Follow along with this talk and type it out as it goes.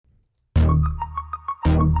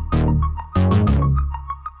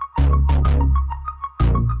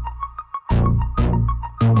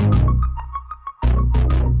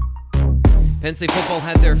Penn State football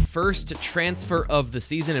had their first transfer of the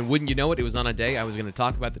season, and wouldn't you know it, it was on a day I was going to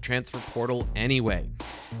talk about the transfer portal anyway.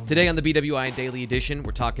 Today on the BWI Daily Edition,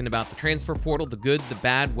 we're talking about the transfer portal, the good, the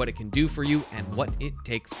bad, what it can do for you, and what it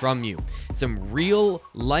takes from you. Some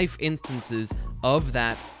real-life instances of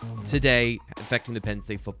that today affecting the Penn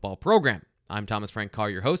State football program. I'm Thomas Frank Carr,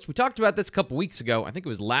 your host. We talked about this a couple weeks ago, I think it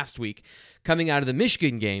was last week, coming out of the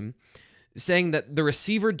Michigan game, saying that the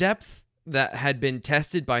receiver depth that had been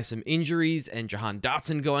tested by some injuries and Jahan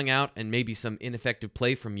Dotson going out and maybe some ineffective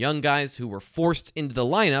play from young guys who were forced into the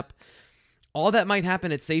lineup, all that might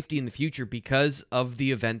happen at safety in the future because of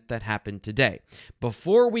the event that happened today.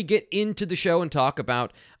 Before we get into the show and talk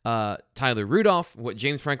about Tyler Rudolph, what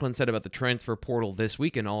James Franklin said about the transfer portal this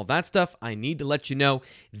week and all of that stuff, I need to let you know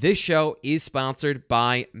this show is sponsored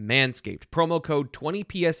by Manscaped. Promo code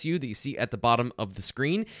 20PSU that you see at the bottom of the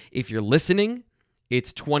screen. If you're listening,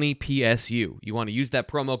 it's 20PSU. You want to use that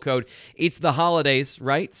promo code. It's the holidays,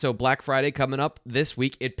 right? So Black Friday coming up this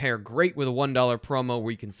week. It pair great with a $1 promo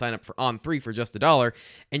where you can sign up for On3 for just $1,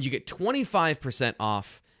 and you get 25%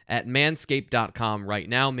 off at manscaped.com right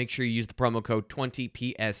now. Make sure you use the promo code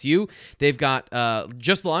 20PSU. They've got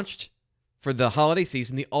just launched for the holiday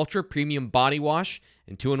season the Ultra Premium Body Wash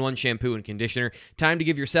and 2-in-1 shampoo and conditioner. Time to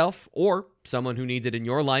give yourself or someone who needs it in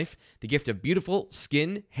your life the gift of beautiful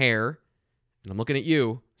skin, hair, and I'm looking at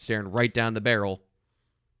you, staring right down the barrel.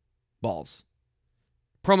 Balls.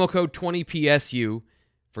 Promo code 20PSU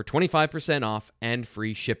for 25% off and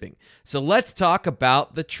free shipping. So let's talk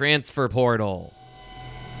about the transfer portal.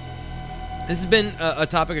 This has been a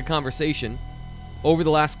topic of conversation over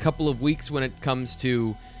the last couple of weeks when it comes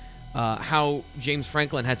to how James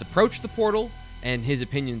Franklin has approached the portal and his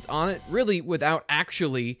opinions on it, really without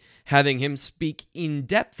actually having him speak in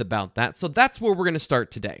depth about that. So that's where we're going to start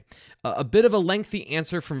today. A bit of a lengthy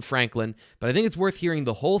answer from Franklin, but I think it's worth hearing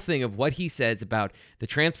the whole thing of what he says about the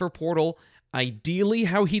transfer portal, ideally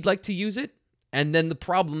how he'd like to use it, and then the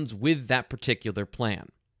problems with that particular plan.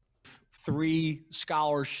 3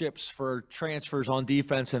 scholarships for transfers on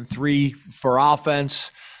defense and 3 for offense,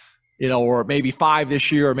 or maybe 5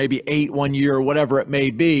 this year or maybe 8 one year or whatever it may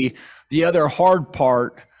be. The other hard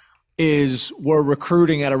part is we're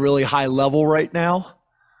recruiting at a really high level right now.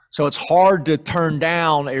 So it's hard to turn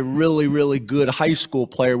down a really, really good high school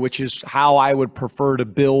player, which is how I would prefer to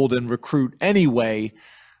build and recruit anyway,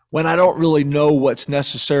 when I don't really know what's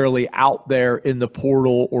necessarily out there in the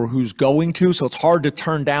portal or who's going to. So it's hard to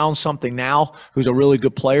turn down something now who's a really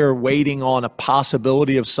good player waiting on a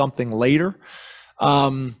possibility of something later.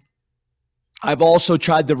 I've also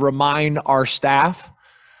tried to remind our staff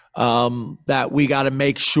that we got to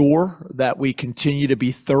make sure that we continue to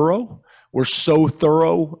be thorough. We're so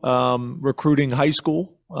thorough recruiting high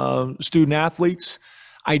school student athletes.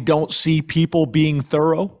 I don't see people being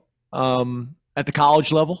thorough at the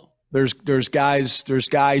college level. There's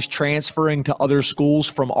guys transferring to other schools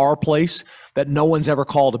from our place that no one's ever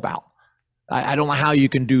called about. I don't know how you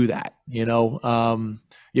can do that. You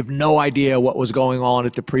have no idea what was going on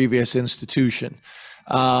at the previous institution.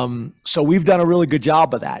 So we've done a really good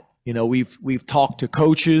job of that. We've talked to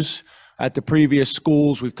coaches at the previous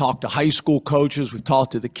schools. We've talked to high school coaches. We've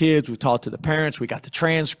talked to the kids. We've talked to the parents. We got the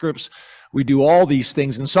transcripts. We do all these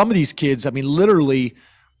things. And some of these kids, literally,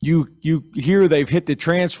 you hear they've hit the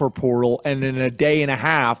transfer portal, and in a day and a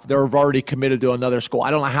half, they're already committed to another school.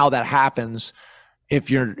 I don't know how that happens if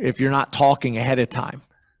you're not talking ahead of time.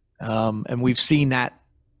 And we've seen that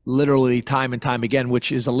literally time and time again,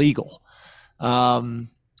 which is illegal.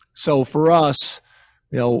 So for us,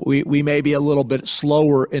 we may be a little bit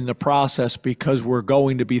slower in the process because we're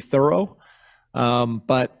going to be thorough.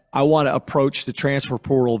 But I want to approach the transfer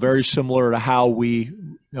portal very similar to how we,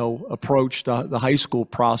 approach the high school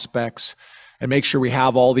prospects, and make sure we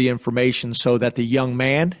have all the information so that the young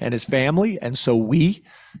man and his family, and so we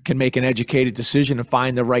can make an educated decision and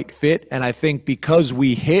find the right fit. And I think because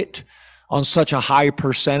we hit on such a high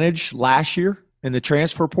percentage last year in the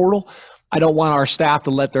transfer portal, I don't want our staff to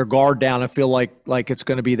let their guard down and feel like it's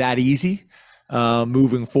going to be that easy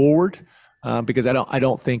moving forward, because I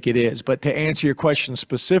don't think it is. But to answer your question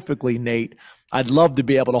specifically, Nate, I'd love to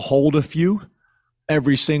be able to hold a few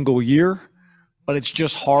every single year, but it's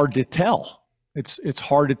just hard to tell. It's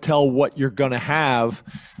hard to tell what you're going to have,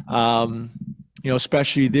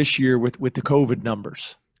 especially this year with the COVID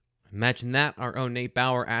numbers. Imagine that, our own Nate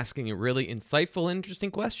Bauer asking a really insightful, interesting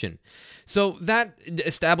question. So that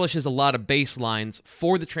establishes a lot of baselines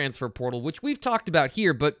for the transfer portal, which we've talked about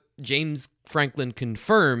here, but James Franklin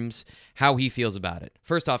confirms how he feels about it.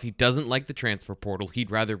 First off, he doesn't like the transfer portal. He'd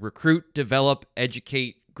rather recruit, develop,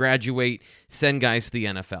 educate graduate, send guys to the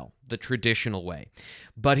NFL, the traditional way.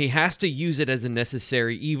 But he has to use it as a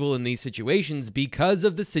necessary evil in these situations because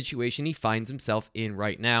of the situation he finds himself in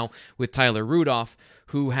right now with Tyler Rudolph,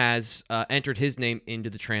 who has entered his name into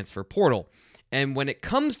the transfer portal. And when it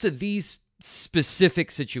comes to these specific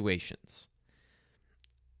situations,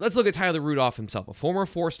 let's look at Tyler Rudolph himself, a former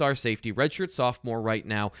four-star safety, redshirt sophomore right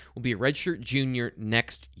now, will be a redshirt junior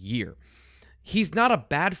next year. He's not a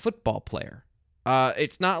bad football player.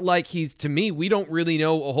 It's not like to me, we don't really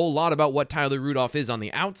know a whole lot about what Tyler Rudolph is on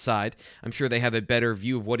the outside. I'm sure they have a better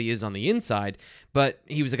view of what he is on the inside, but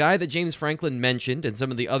he was a guy that James Franklin mentioned, and some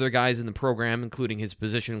of the other guys in the program, including his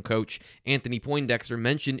position coach, Anthony Poindexter,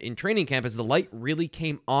 mentioned in training camp as the light really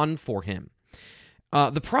came on for him.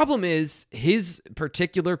 The problem is his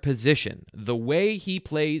particular position, the way he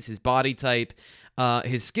plays, his body type,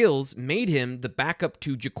 his skills made him the backup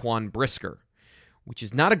to Jaquan Brisker, which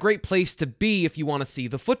is not a great place to be if you want to see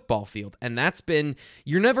the football field. And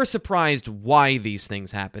you're never surprised why these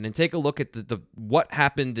things happen. And take a look at what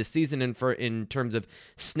happened this season in terms of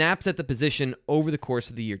snaps at the position over the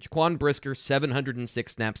course of the year. Jaquan Brisker,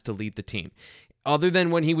 706 snaps to lead the team. Other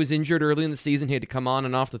than when he was injured early in the season, he had to come on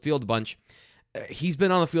and off the field a bunch. He's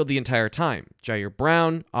been on the field the entire time. Jair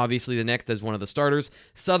Brown, obviously the next as one of the starters.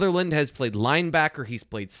 Sutherland has played linebacker. He's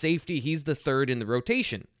played safety. He's the third in the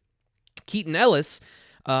rotation. Keaton Ellis,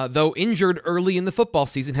 though injured early in the football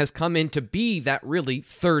season, has come in to be that really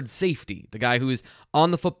third safety, the guy who is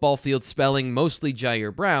on the football field spelling mostly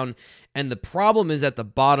Jair Brown. And the problem is at the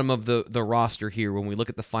bottom of the roster here when we look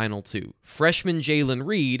at the final two. Freshman Jalen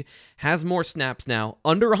Reed has more snaps now,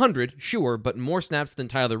 under 100, sure, but more snaps than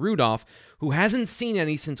Tyler Rudolph, who hasn't seen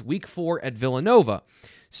any since week 4 at Villanova.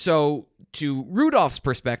 So to Rudolph's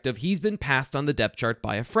perspective, he's been passed on the depth chart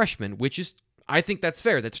by a freshman, which is, I think that's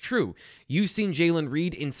fair. That's true. You've seen Jalen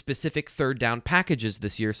Reed in specific third down packages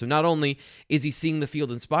this year. So not only is he seeing the field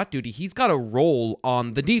in spot duty, he's got a role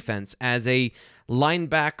on the defense as a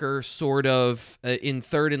linebacker, sort of in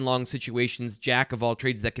third and long situations, jack of all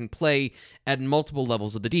trades that can play at multiple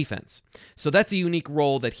levels of the defense. So that's a unique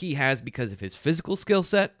role that he has because of his physical skill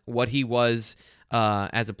set, what he was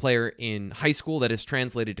as a player in high school that is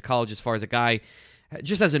translated to college as far as a guy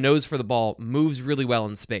just has a nose for the ball, moves really well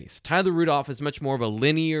in space. Tyler Rudolph is much more of a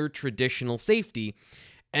linear, traditional safety,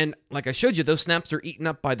 and like I showed you, those snaps are eaten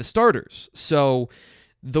up by the starters. So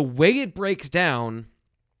the way it breaks down,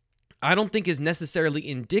 I don't think is necessarily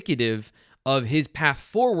indicative of his path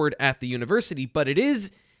forward at the university, but it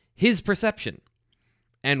is his perception.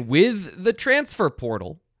 And with the transfer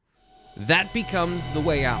portal, that becomes the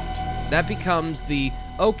way out. That becomes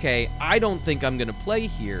okay, I don't think I'm going to play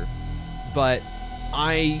here, but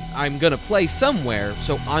I'm going to play somewhere,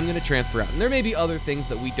 so I'm going to transfer out. And there may be other things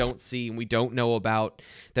that we don't see and we don't know about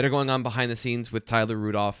that are going on behind the scenes with Tyler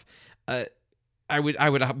Rudolph. I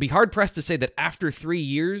would be hard-pressed to say that after 3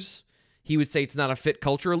 years, he would say it's not a fit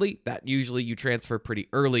culturally. That usually you transfer pretty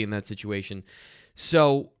early in that situation.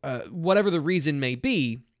 So whatever the reason may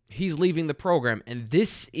be, he's leaving the program. And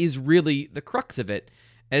this is really the crux of it.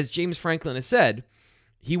 As James Franklin has said,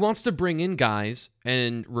 he wants to bring in guys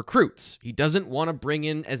and recruits. He doesn't want to bring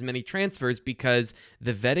in as many transfers because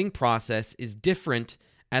the vetting process is different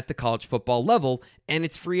at the college football level, and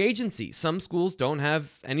it's free agency. Some schools don't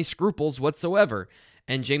have any scruples whatsoever,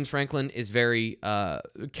 and James Franklin is very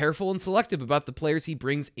careful and selective about the players he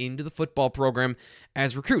brings into the football program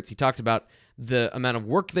as recruits. He talked about the amount of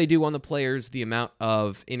work they do on the players, the amount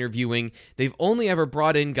of interviewing. They've only ever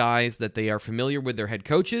brought in guys that they are familiar with their head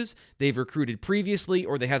coaches, they've recruited previously,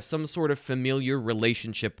 or they have some sort of familiar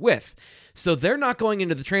relationship with. So they're not going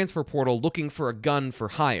into the transfer portal looking for a gun for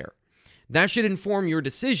hire. That should inform your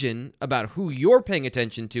decision about who you're paying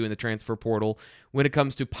attention to in the transfer portal when it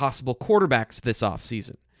comes to possible quarterbacks this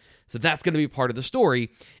offseason. So that's going to be part of the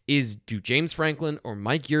story is, do James Franklin or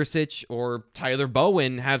Mike Yurcich or Tyler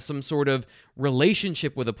Bowen have some sort of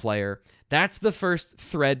relationship with a player? That's the first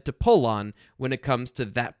thread to pull on when it comes to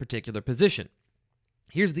that particular position.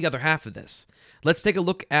 Here's the other half of this. Let's take a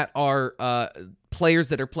look at our players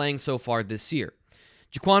that are playing so far this year.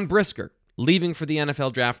 Jaquan Brisker, leaving for the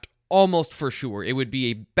NFL draft almost for sure. It would be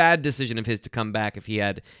a bad decision of his to come back if he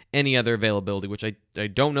had any other availability, which I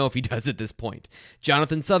don't know if he does at this point.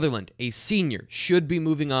 Jonathan Sutherland, a senior, should be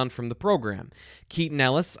moving on from the program. Keaton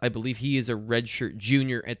Ellis, I believe he is a redshirt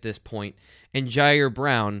junior at this point. And Jair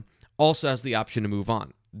Brown also has the option to move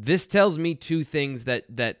on. This tells me two things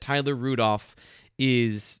that Tyler Rudolph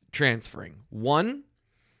is transferring. One,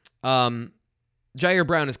 Jair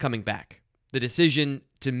Brown is coming back. The decision,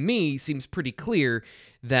 to me, seems pretty clear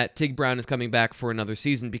that Tig Brown is coming back for another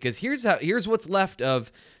season, because here's what's left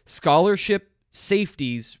of scholarship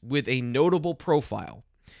safeties with a notable profile.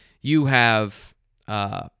 You have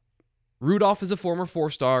Rudolph is a former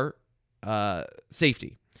 4-star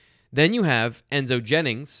safety. Then you have Enzo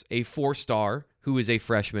Jennings, a 4-star who is a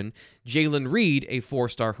freshman. Jalen Reed, a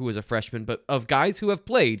 4-star who is a freshman. But of guys who have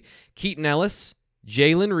played, Keaton Ellis,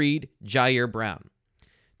 Jalen Reed, Jair Brown.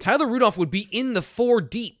 Tyler Rudolph would be in the 4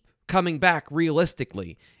 deep coming back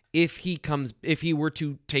realistically if he were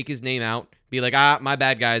to take his name out, be like, my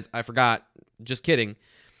bad guys, I forgot, just kidding.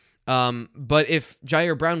 But if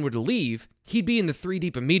Jair Brown were to leave, he'd be in the 3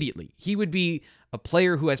 deep immediately. He would be a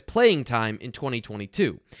player who has playing time in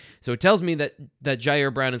 2022. So it tells me that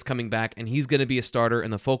Jair Brown is coming back and he's going to be a starter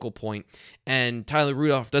and the focal point. And Tyler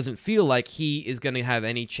Rudolph doesn't feel like he is going to have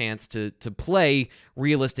any chance to play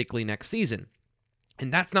realistically next season.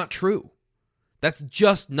 And that's not true. That's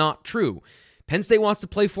just not true. Penn State wants to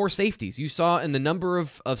play 4 safeties. You saw in the number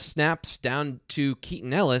of snaps down to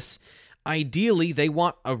Keaton Ellis. Ideally, they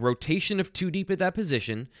want a rotation of 2 deep at that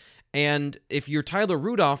position. And if you're Tyler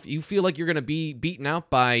Rudolph, you feel like you're going to be beaten out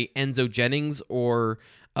by Enzo Jennings or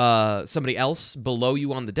somebody else below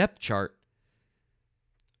you on the depth chart.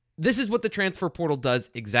 This is what the transfer portal does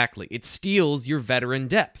exactly. It steals your veteran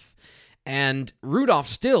depth. And Rudolph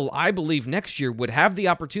still, I believe, next year would have the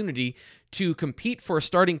opportunity to compete for a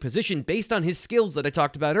starting position based on his skills that I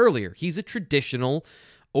talked about earlier. He's a traditional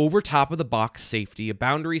over top of the box safety, a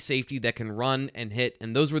boundary safety that can run and hit,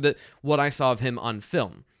 and those were what I saw of him on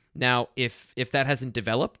film. Now, if that hasn't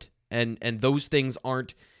developed and those things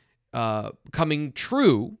aren't coming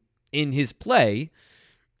true in his play,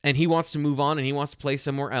 and he wants to move on and he wants to play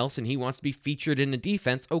somewhere else and he wants to be featured in a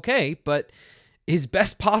defense, okay, but his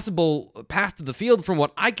best possible path to the field from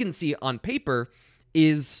what I can see on paper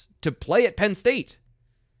is to play at Penn State.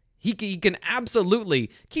 He can absolutely...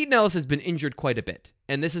 Keaton Ellis has been injured quite a bit.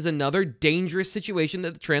 And this is another dangerous situation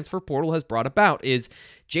that the transfer portal has brought about, is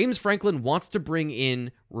James Franklin wants to bring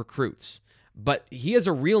in recruits. But he has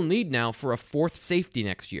a real need now for a 4th safety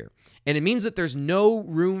next year. And it means that there's no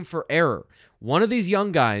room for error. One of these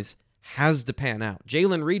young guys has to pan out.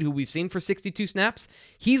 Jalen Reed, who we've seen for 62 snaps,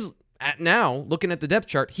 he's now, looking at the depth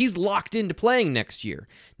chart, he's locked into playing next year.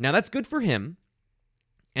 Now, that's good for him.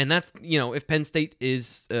 And that's, if Penn State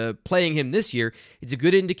is playing him this year, it's a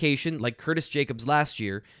good indication, like Curtis Jacobs last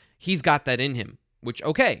year, he's got that in him, which,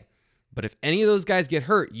 okay. But if any of those guys get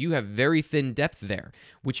hurt, you have very thin depth there,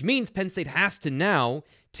 which means Penn State has to now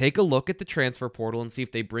take a look at the transfer portal and see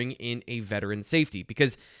if they bring in a veteran safety,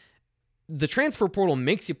 because the transfer portal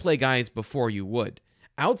makes you play guys before you would.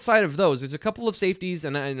 Outside of those, there's a couple of safeties,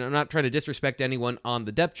 and I'm not trying to disrespect anyone on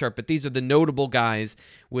the depth chart, but these are the notable guys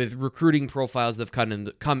with recruiting profiles that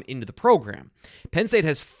have come into the program. Penn State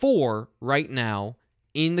has 4 right now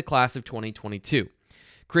in the class of 2022.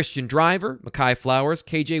 Christian Driver, Mekhi Flowers,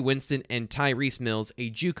 KJ Winston, and Tyrese Mills,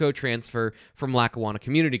 a JUCO transfer from Lackawanna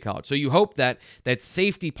Community College. So you hope that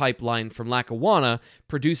safety pipeline from Lackawanna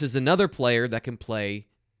produces another player that can play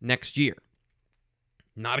next year.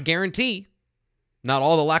 Not a guarantee. Not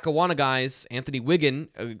all the Lackawanna guys, Anthony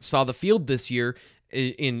Wiggin, saw the field this year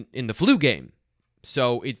in the flu game.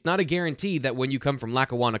 So it's not a guarantee that when you come from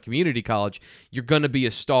Lackawanna Community College, you're going to be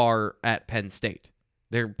a star at Penn State.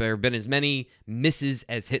 There have been as many misses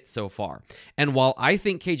as hits so far. And while I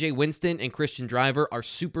think KJ Winston and Christian Driver are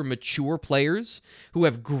super mature players who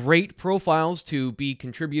have great profiles to be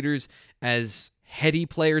contributors as heady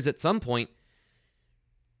players at some point,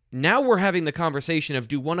 now we're having the conversation of,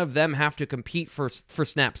 do one of them have to compete for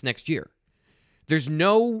snaps next year? There's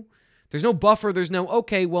no buffer. There's no,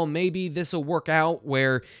 okay, well, maybe this will work out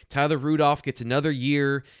where Tyler Rudolph gets another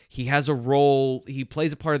year. He has a role. He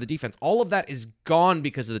plays a part of the defense. All of that is gone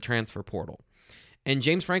because of the transfer portal. And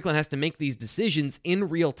James Franklin has to make these decisions in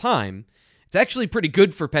real time. It's actually pretty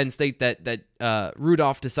good for Penn State that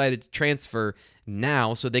Rudolph decided to transfer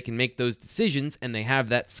now so they can make those decisions, and they have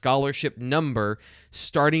that scholarship number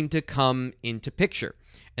starting to come into picture.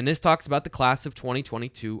 And this talks about the class of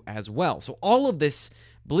 2022 as well. So all of this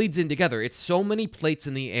bleeds in together. It's so many plates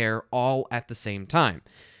in the air all at the same time.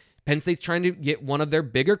 Penn State's trying to get one of their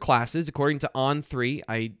bigger classes. According to On3,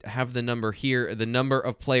 I have the number here. The number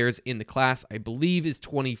of players in the class, I believe, is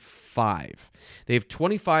 25. They have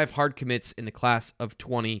 25 hard commits in the class of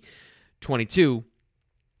 2022,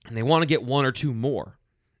 and they want to get 1 or 2 more.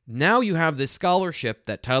 Now you have this scholarship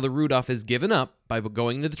that Tyler Rudolph has given up by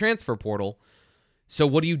going to the transfer portal. So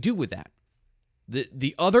what do you do with that?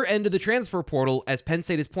 The other end of the transfer portal, as Penn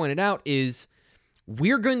State has pointed out, is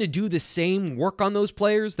we're going to do the same work on those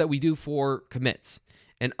players that we do for commits.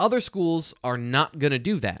 And other schools are not going to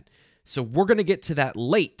do that. So we're going to get to that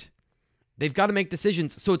late. They've got to make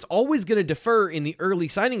decisions. So it's always going to defer in the early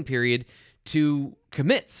signing period to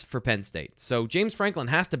commits for Penn State. So James Franklin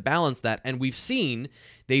has to balance that. And we've seen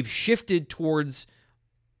they've shifted towards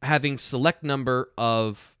having select number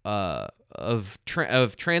of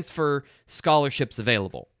transfer scholarships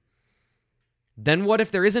available. Then what if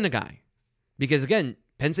there isn't a guy? Because again,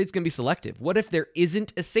 Penn State's going to be selective. What if there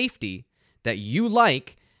isn't a safety that you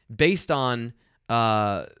like based on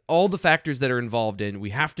all the factors that are involved in? We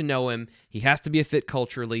have to know him. He has to be a fit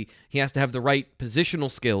culturally. He has to have the right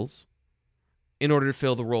positional skills in order to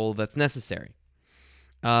fill the role that's necessary.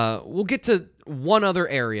 We'll get to one other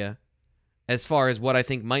area as far as what I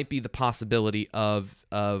think might be the possibility of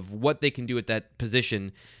what they can do at that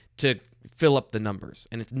position to fill up the numbers.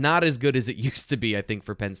 And it's not as good as it used to be, I think,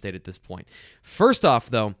 for Penn State at this point. First off,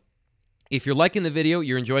 though, if you're liking the video,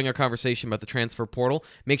 you're enjoying our conversation about the transfer portal,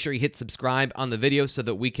 make sure you hit subscribe on the video so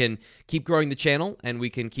that we can keep growing the channel and we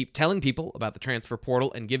can keep telling people about the transfer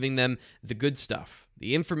portal and giving them the good stuff,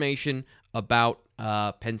 the information about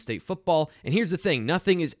Penn State football. And here's the thing,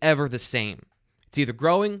 nothing is ever the same. It's either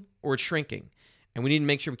growing or it's shrinking. And we need to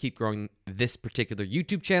make sure we keep growing this particular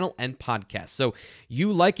YouTube channel and podcast. So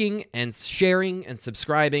you liking and sharing and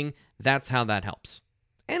subscribing, that's how that helps.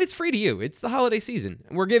 And it's free to you. It's the holiday season.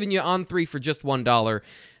 And we're giving you On 3 for just $1.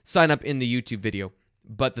 Sign up in the YouTube video.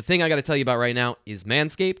 But the thing I got to tell you about right now is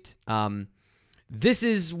Manscaped. This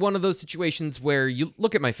is one of those situations where you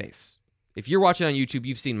look at my face. If you're watching on YouTube,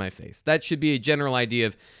 you've seen my face. That should be a general idea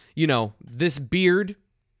of, this beard,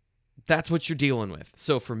 that's what you're dealing with.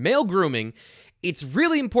 So for male grooming, it's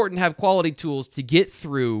really important to have quality tools to get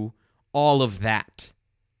through all of that.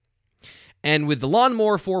 And with the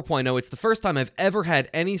Lawnmower 4.0, it's the first time I've ever had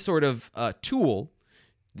any sort of tool.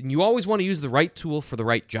 You always want to use the right tool for the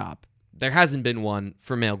right job. There hasn't been one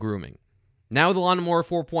for male grooming. Now with the Lawnmower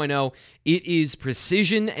 4.0, it is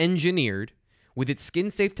precision engineered with its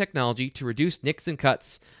skin-safe technology to reduce nicks and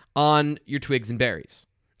cuts on your twigs and berries,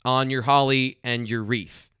 on your holly and your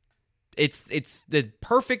wreath. It's the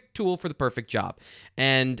perfect tool for the perfect job.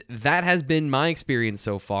 And that has been my experience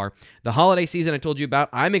so far. The holiday season I told you about,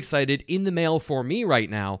 I'm excited. In the mail for me right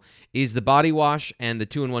now is the body wash and the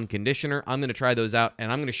 2-in-1 conditioner. I'm going to try those out,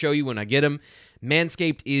 and I'm going to show you when I get them.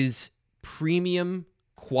 Manscaped is premium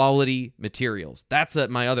quality materials. That's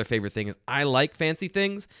my other favorite thing is I like fancy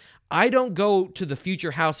things. I don't go to the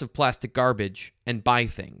future house of plastic garbage and buy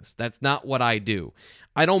things. That's not what I do.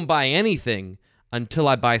 I don't buy anything until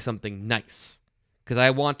I buy something nice, because I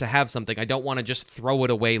want to have something. I don't want to just throw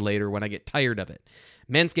it away later when I get tired of it.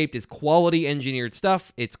 Manscaped is quality engineered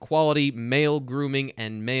stuff. It's quality male grooming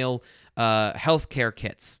and male healthcare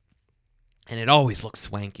kits. And it always looks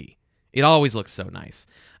swanky. It always looks so nice.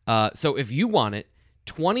 So if you want it,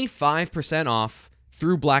 25% off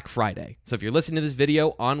through Black Friday. So if you're listening to this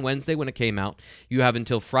video on Wednesday when it came out, you have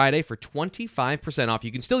until Friday for 25% off.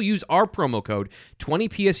 You can still use our promo code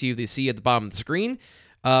 20PSU that you see at the bottom of the screen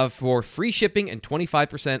for free shipping and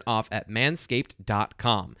 25% off at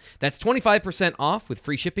manscaped.com. That's 25% off with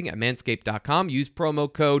free shipping at manscaped.com. Use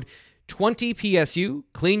promo code 20PSU.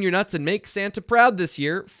 Clean your nuts and make Santa proud this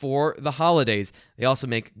year for the holidays. They also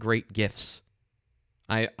make great gifts.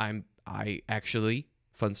 I actually,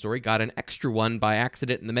 fun story, got an extra one by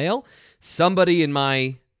accident in the mail. Somebody in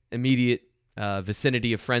my immediate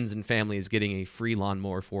vicinity of friends and family is getting a free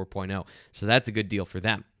Lawnmower 4.0. So that's a good deal for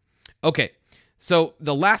them. Okay, so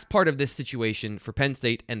the last part of this situation for Penn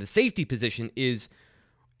State and the safety position is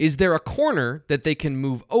there a corner that they can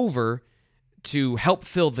move over to help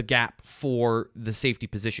fill the gap for the safety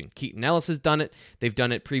position? Keaton Ellis has done it. They've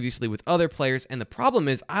done it previously with other players. And the problem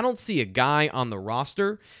is I don't see a guy on the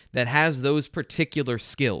roster that has those particular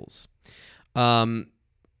skills.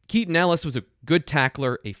 Keaton Ellis was a good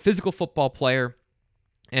tackler, a physical football player,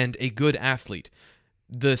 and a good athlete.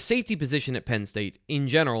 The safety position at Penn State, in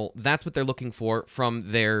general, that's what they're looking for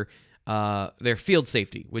from their field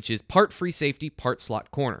safety, which is part free safety, part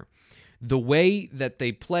slot corner. The way that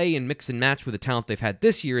they play and mix and match with the talent they've had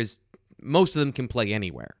this year is most of them can play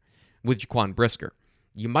anywhere with Jaquan Brisker.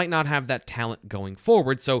 You might not have that talent going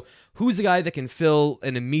forward, so who's a guy that can fill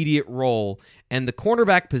an immediate role? And the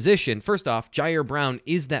cornerback position, first off, Jair Brown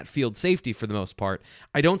is that field safety for the most part.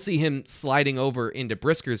 I don't see him sliding over into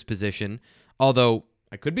Brisker's position, although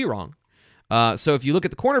I could be wrong. So if you look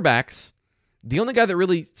at the cornerbacks, the only guy that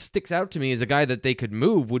really sticks out to me as a guy that they could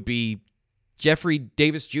move would be Jeffrey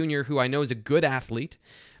Davis Jr., who I know is a good athlete,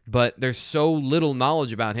 but there's so little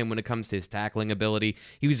knowledge about him when it comes to his tackling ability.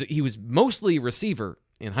 He was mostly a receiver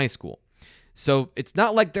in high school. So it's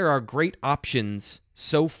not like there are great options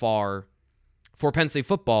so far for Penn State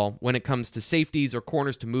football when it comes to safeties or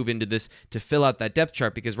corners to move into this to fill out that depth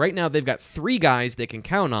chart, because right now they've got 3 guys they can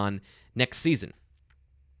count on next season.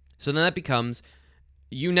 So then that becomes,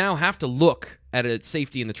 you now have to look at a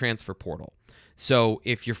safety in the transfer portal. So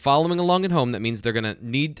if you're following along at home, that means they're going to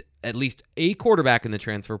need at least a quarterback in the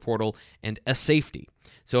transfer portal and a safety.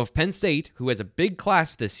 So if Penn State, who has a big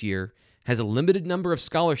class this year, has a limited number of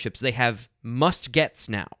scholarships, they have must-gets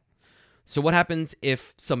now. So what happens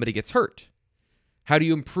if somebody gets hurt? How do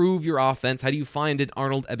you improve your offense? How do you find an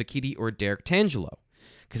Arnold Ebiketie or Derek Tangelo?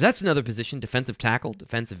 Because that's another position, defensive tackle,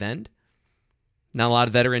 defensive end. Not a lot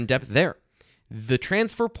of veteran depth there. The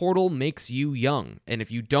transfer portal makes you young, and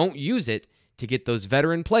if you don't use it to get those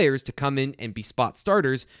veteran players to come in and be spot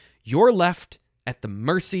starters, you're left at the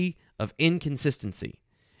mercy of inconsistency.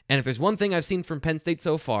 And if there's one thing I've seen from Penn State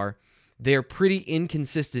so far, they're pretty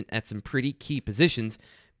inconsistent at some pretty key positions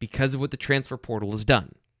because of what the transfer portal has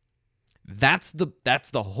done. That's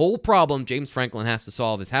the whole problem James Franklin has to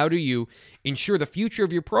solve, is how do you ensure the future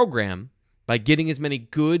of your program by getting as many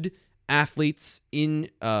good athletes in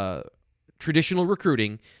traditional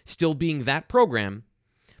recruiting, still being that program,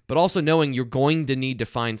 but also knowing you're going to need to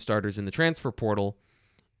find starters in the transfer portal.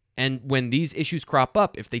 And when these issues crop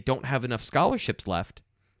up, if they don't have enough scholarships left,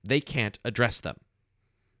 they can't address them.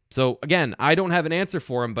 So again, I don't have an answer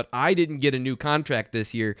for him, but I didn't get a new contract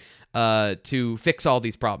this year to fix all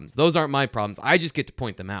these problems. Those aren't my problems. I just get to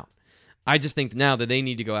point them out. I just think now that they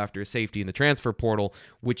need to go after a safety in the transfer portal,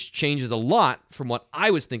 which changes a lot from what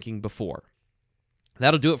I was thinking before.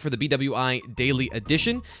 That'll do it for the BWI Daily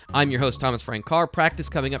Edition. I'm your host, Thomas Frank Carr. Practice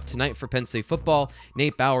coming up tonight for Penn State football.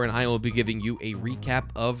 Nate Bauer and I will be giving you a recap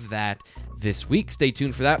of that this week. Stay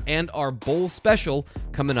tuned for that and our bowl special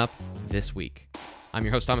coming up this week. I'm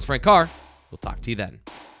your host, Thomas Frank Carr. We'll talk to you then.